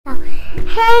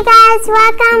Hey guys,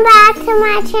 welcome back to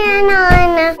my channel,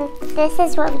 and this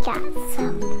is what we got. So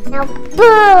now,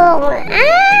 boom!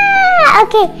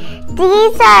 Okay,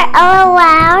 these are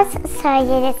LOLs. So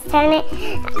you just turn it.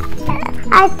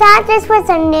 I thought this was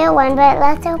a new one, but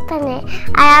let's open it.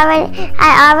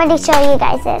 I already showed you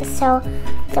guys it. So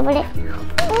open it.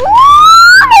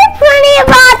 There's plenty of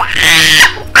balls.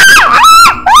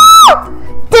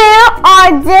 There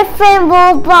are different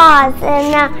balls,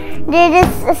 and they're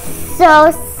just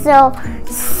so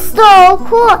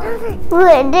cool.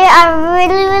 They are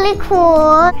really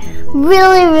cool.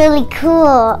 Really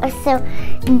cool. So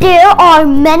there are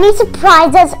many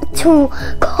surprises to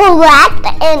collect,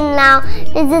 and now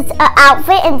this is an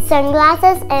outfit and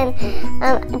sunglasses and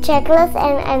checklist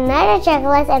and another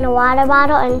checklist and a water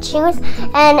bottle and shoes,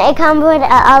 and it comes with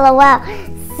a LOL.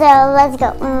 So let's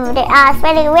go. They are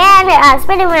spinning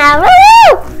around. Woo!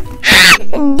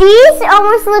 These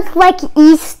almost look like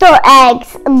Easter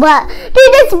eggs, but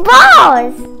they're just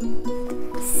balls.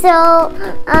 So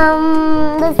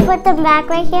let's put them back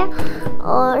right here.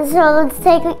 So let's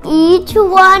take each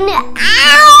one.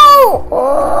 Ow!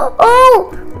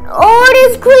 Oh,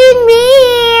 there's Queen Bee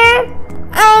here.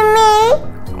 And me.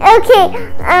 Okay,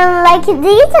 like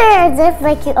these are as if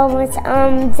like you almost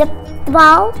zip the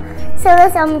ball. So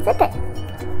let's zip it.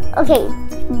 Okay,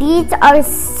 these are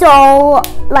so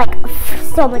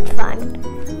much fun.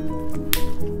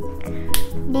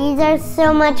 These are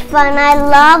so much fun. I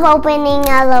love opening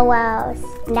LOLs.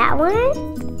 That one?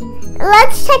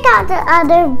 Let's check out the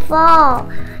other ball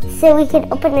so we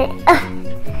can open it.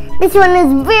 This one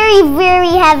is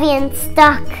very heavy and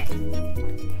stuck.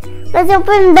 Let's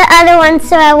open the other one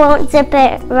so I won't zip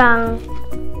it wrong.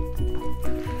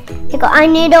 I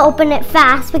need to open it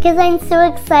fast because I'm so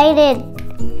excited.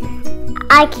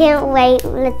 I can't wait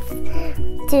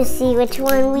to see which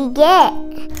one we get.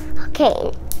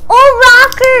 Okay. Oh,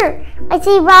 Rocker! I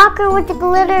see Rocker with the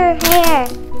glitter hair.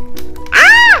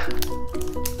 Ah!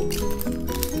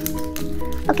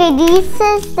 Okay, this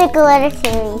is the glitter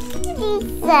series. It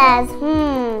says,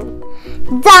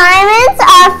 diamonds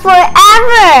are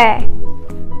forever.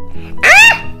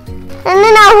 Ah!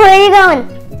 No, where are you going?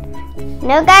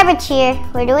 No garbage here.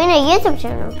 We're doing a YouTube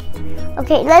channel.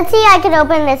 Okay, let's see I can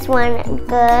open this one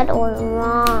good or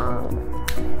wrong.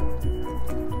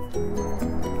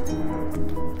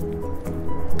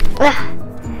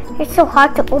 Ugh, it's so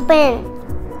hard to open.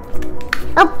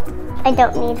 Oh, I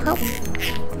don't need help.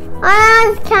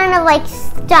 Oh, it's kind of like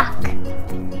stuck.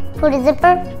 Put a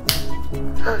zipper.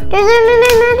 There's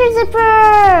another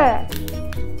zipper.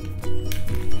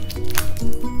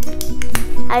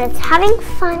 I was having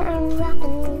fun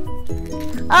unwrapping.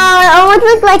 Oh, it almost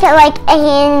looks like a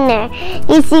hand in there.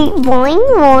 You see, boing.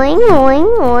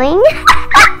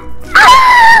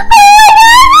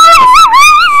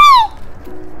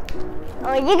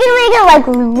 Oh, you can make it like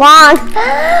long.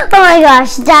 Oh my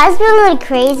gosh, that's really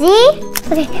crazy.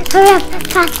 Okay, hurry up,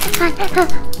 fast.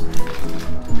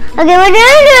 Okay, we're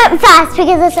gonna do it fast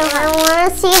because I want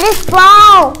to see this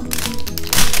ball.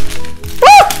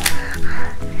 Woo!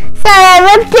 Sorry, I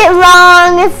ripped it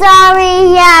wrong. Sorry,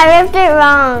 yeah, I ripped it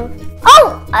wrong. Oh,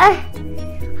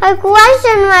 a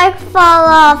question mark fall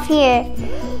off here.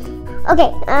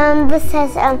 Okay, this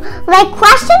says like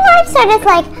question marks are just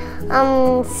like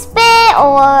spit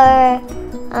or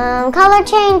color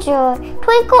change or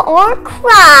twinkle or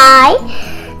cry.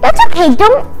 That's okay.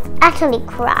 Don't actually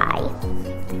cry.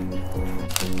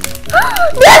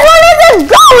 This one is a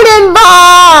golden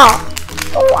ball.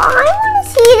 Oh, I want to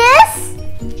see this.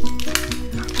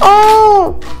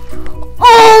 Oh,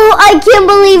 I can't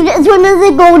believe this one is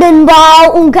a golden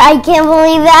ball. Okay, I can't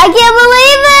believe it.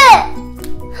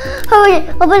 Hurry,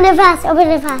 open it fast. Ah!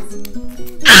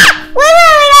 Wait,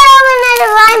 we gotta open another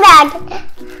line bag.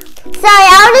 Sorry,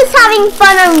 I was just having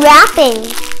fun unwrapping.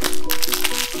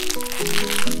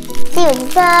 See what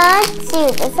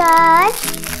this is.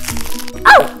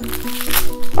 Oh!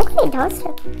 Okay, that was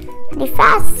pretty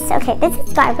fast. Okay, this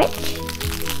is garbage.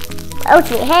 What else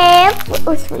we have?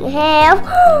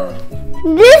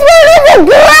 This one is a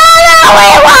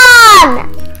glowing one!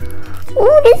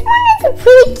 Ooh, this one is a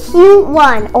pretty cute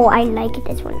one. Oh, I like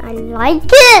this one. I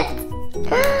like it!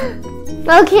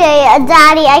 Okay,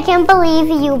 Daddy, I can't believe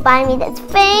you buy me this.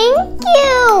 Thank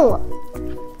you!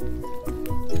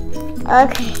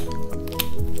 Okay.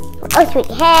 What else we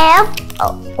have?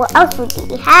 Oh, what else would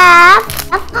we have?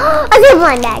 I see a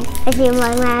blind bag.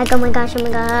 Oh my gosh.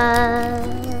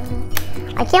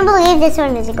 I can't believe this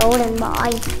one is a golden ball.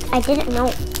 I didn't know.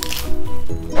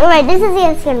 Alright, this is the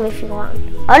instant if you want.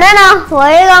 Oh no, where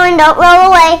are you going? Don't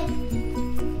roll away.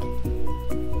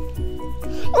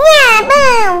 Yeah,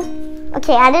 boom!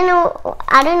 Okay, I don't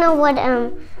know what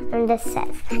this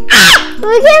says. We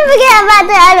can't forget about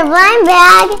the other blind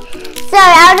bag.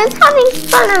 Sorry, I was just having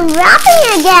fun unwrapping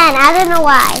again. I don't know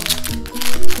why.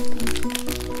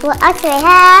 What else do we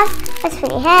have? What do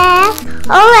we have?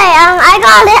 Oh wait, I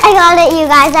got it, you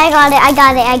guys. I got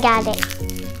it.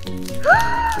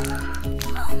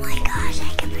 Oh my gosh, I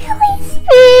can really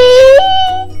speak.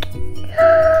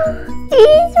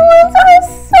 These ones are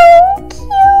so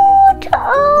cute.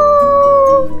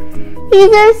 Oh,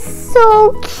 these are so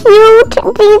cute.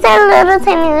 These are little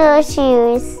tiny little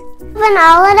shoes. Open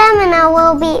all of them, and then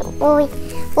we'll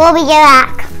be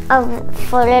back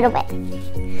for a little bit.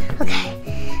 Okay.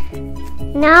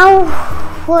 Now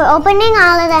we're opening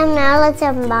all of them. Now let's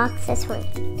unbox this one.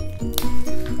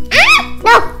 Ah!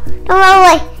 No! Don't run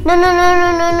away! No!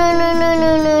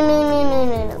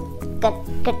 Good.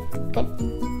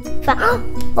 Found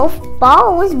both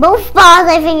balls. I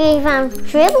think we found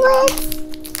triplets.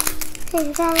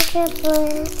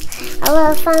 I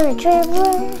will find a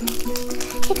triplet.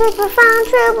 Because we found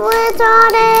triplets all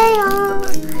day long.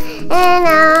 And I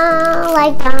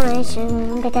like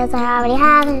donation because I already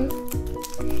have it.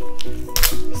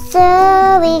 So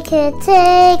we could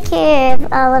take care of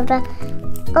all of the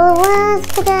old ones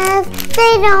because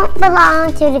they don't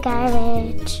belong to the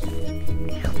garbage.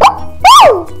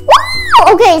 Woo!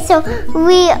 Okay, so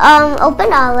we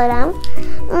opened all of them.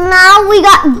 Now we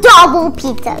got double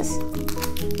pizzas.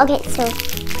 Okay, so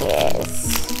here's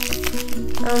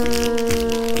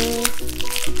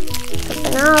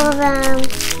open all of them.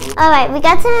 Alright, we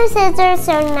got some scissors,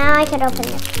 so now I can open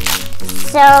it.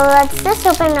 So let's just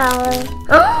open all of them.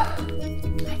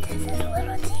 This is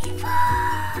little diva.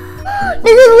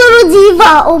 This is little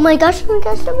diva. Oh my gosh, I'm so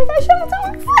excited.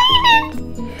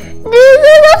 This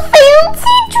is a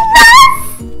fancy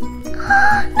dress.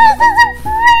 This is a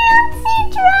fancy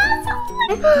dress. Oh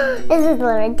my God. This is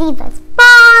little diva's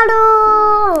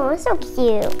bottle. So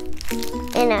cute.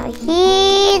 And now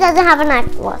he doesn't have a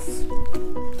necklace.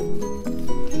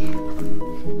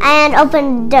 And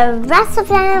open the rest of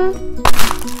them.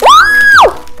 Woo!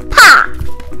 Pop!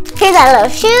 Here's our little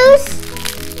shoes.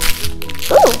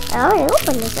 Ooh, I already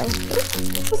opened this one.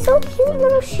 They're so cute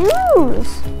little shoes.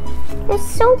 They're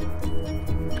so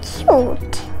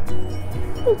cute.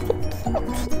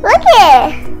 Look it!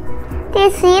 Do you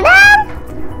see them?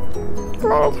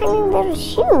 Little tiny little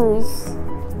shoes.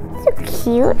 So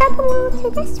cute. That belongs to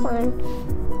this one.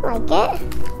 I like it.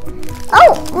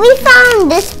 Oh, we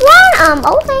found this one.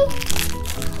 Okay.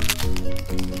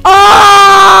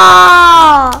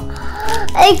 Oh!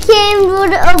 It came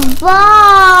with a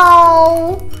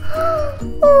ball.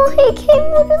 Oh, he came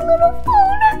with a little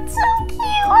ball. That's so cute.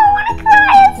 I want to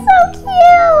cry. It's so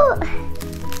cute.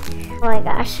 Oh my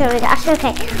gosh.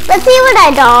 Okay, let's see what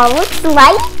our doll looks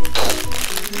like.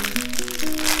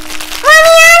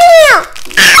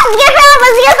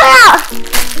 Honey,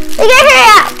 let's get her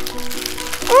out.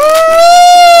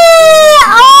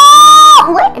 Oh,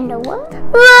 what in the world?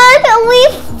 Look, we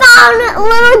found a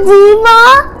little diva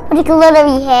with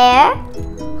glittery hair.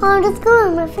 Oh, that's good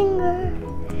on my finger.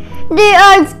 There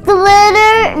are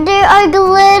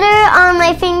glitter on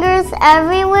my fingers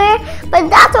everywhere, but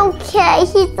that's okay.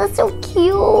 He's just so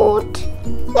cute.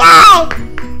 Yay!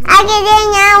 I can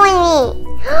hang out with me.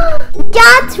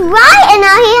 That's right, and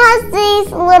now he has these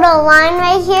little line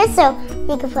right here, so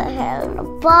you can put her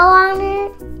little bow on her.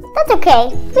 That's okay.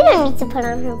 We don't need to put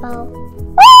on her bow.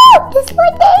 Woo! This way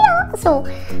there. So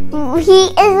he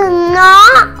is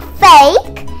not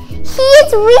fake. He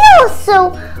is real.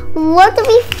 So what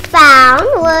we found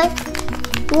was,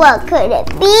 what could it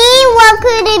be?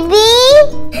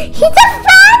 He's a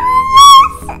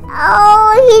fabulous.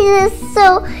 Oh,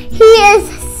 he is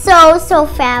so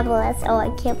fabulous. Oh, I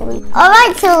can't believe. All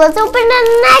right, so let's open the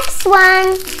next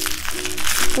one.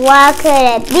 What could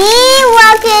it be?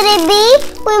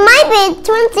 We might get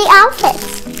 20 outfits.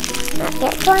 Not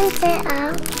get 20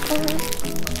 outfits.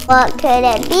 What could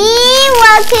it be?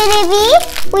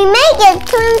 We may get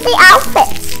 20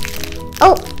 outfits.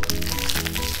 Oh,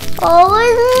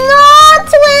 it's not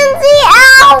 20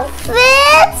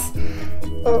 outfits.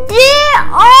 There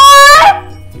are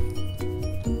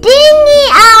dingy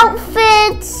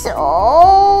outfits.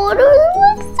 Oh, those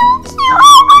look so cute.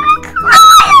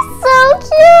 Oh, so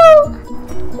cute.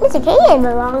 It's okay, it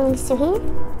belongs to him.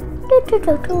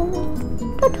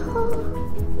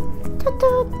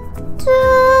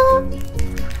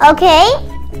 Okay,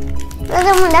 let's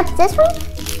open up this one.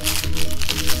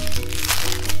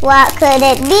 What could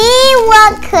it be?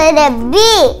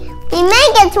 We may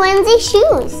get 20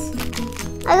 shoes.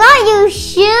 I got you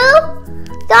shoe.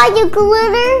 Got you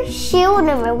glitter shoe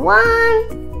number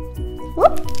 1.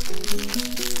 Whoop.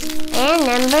 And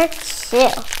number 2.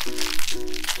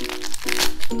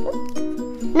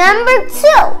 Number 2.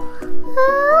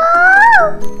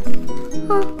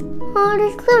 Oh,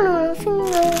 there's glitter on my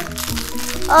finger.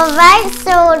 Alright,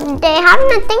 so they have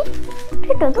nothing.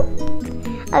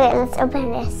 Okay, let's open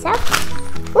this up.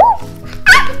 Ooh.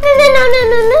 Ah,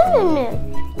 no.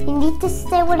 You need to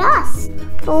stay with us.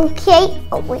 Okay.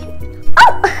 Oh, wait.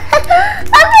 Oh!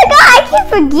 Oh my god, I keep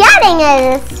forgetting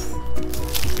this.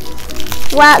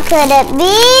 What could it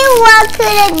be? What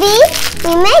could it be?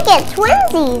 We may get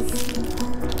twinsies.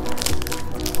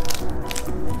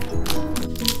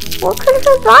 What could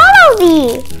the bottle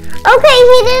be? Okay,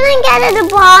 he didn't get a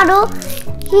bottle.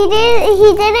 He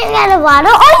didn't get a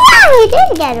bottle. Oh yeah, he did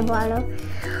get a bottle.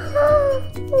 Get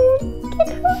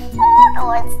a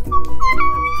bottle.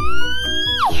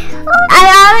 I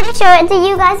already showed it to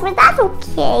you guys, but that's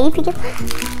okay because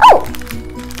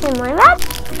and my red.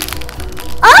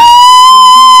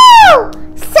 Oh!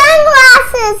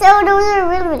 Sunglasses! Oh, those are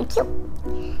really cute.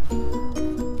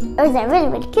 Those are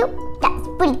really cute. That's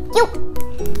pretty cute.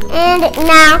 And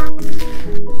now,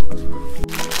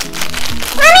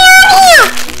 Mommy!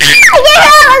 Get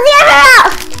her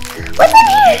out! What's in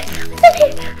here?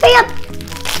 Hurry up!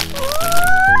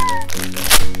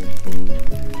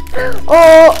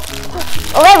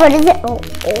 Oh wait, what is it?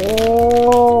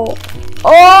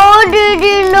 Oh, did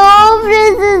you know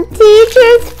this is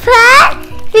teacher's pet?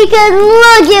 Because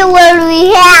look at what we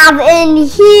have in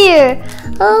here.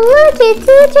 Oh, look at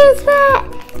teacher's pet.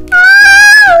 Look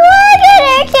at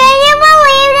her. Can you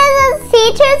believe this is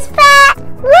teacher's pet?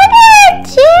 Look at her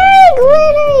cute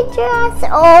glittery dress.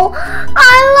 Oh,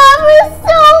 I love her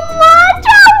so much.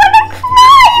 I want to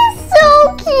cry. It's so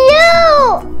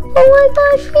cute. Oh my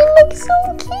gosh, she looks so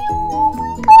cute. Oh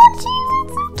my gosh, she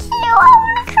looks so cute. I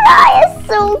want to cry. It's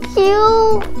so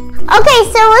cute. Okay,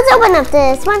 so let's open up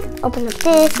this one. Open up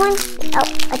this one. Oh,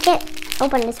 I can't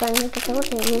open this one because I want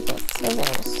to use this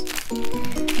scissors.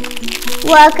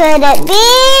 What could it be?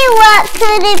 What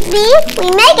could it be? We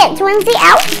may get twinsy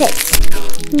outfits.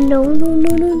 No.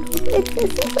 This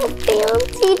is a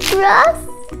fancy dress.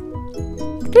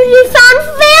 We found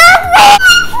fancy!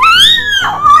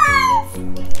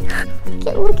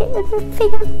 Look at this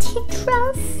fancy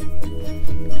dress.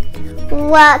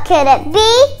 What could it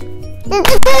be?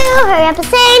 Hurry up and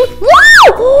sing.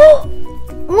 Whoa!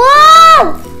 Whoa!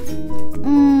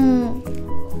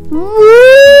 Woo!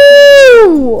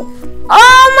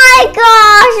 Oh my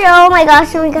gosh! Oh my gosh!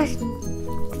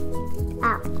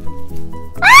 Ow.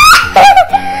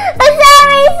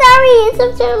 Sorry.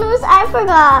 Sometimes I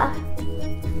forgot.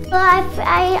 Well,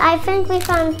 I think we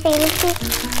found fancy.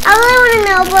 I really want to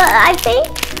know, but I think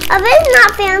if it's not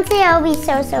fancy, I'll be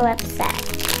so upset.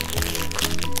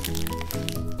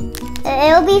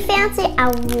 It'll be fancy, I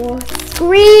will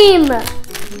scream.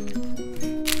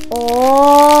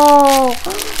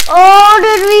 Oh,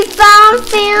 did we found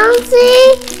fancy?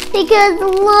 Because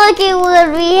look at what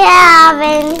we have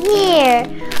in here.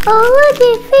 Oh, look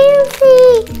at fancy.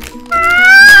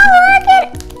 Look at it.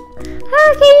 Oh,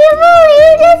 can you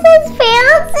believe this is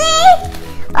fancy?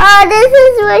 Oh, this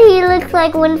is what he looks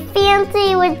like when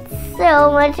fancy with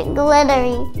so much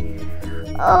glittery.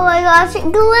 Oh my gosh,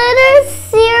 glitter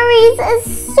series is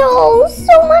so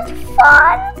much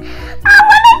fun. I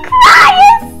want to cry,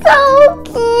 it's so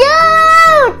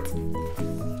cute.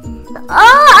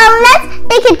 Oh,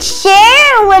 they could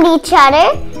share with each other.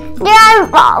 They are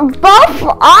both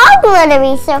all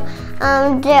glittery, so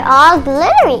they're all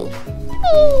glittery.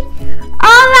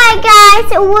 Alright guys,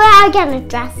 we're gonna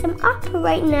dress them up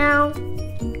right now.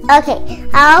 Okay,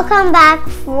 I'll come back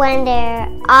when they're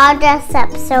all dressed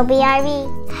up, so be ready.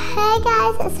 Hey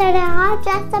guys, so they're all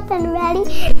dressed up and ready.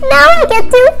 Now we get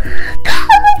to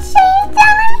come and change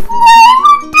them and play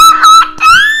with them.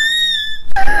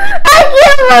 I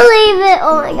can't believe it.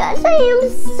 Oh my gosh, I am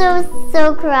so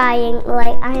crying.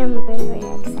 Like, I am really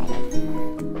excited.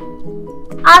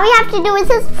 All we have to do is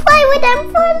just play with them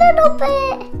for a little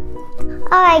bit.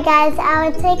 Alright guys, I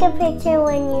will take a picture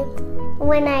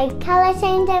when I color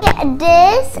change them.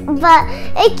 This, but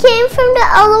it came from the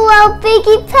LOL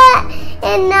Biggie Pet.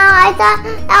 And now I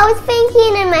was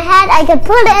thinking in my head, I could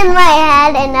put it in my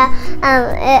head, and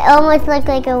it almost looked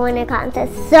like a winter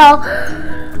contest. So,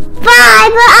 bye.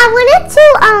 But I wanted to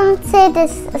say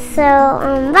this. So,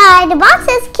 bye. The box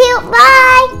is cute.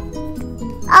 Bye.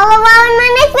 LOL in my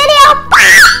next video.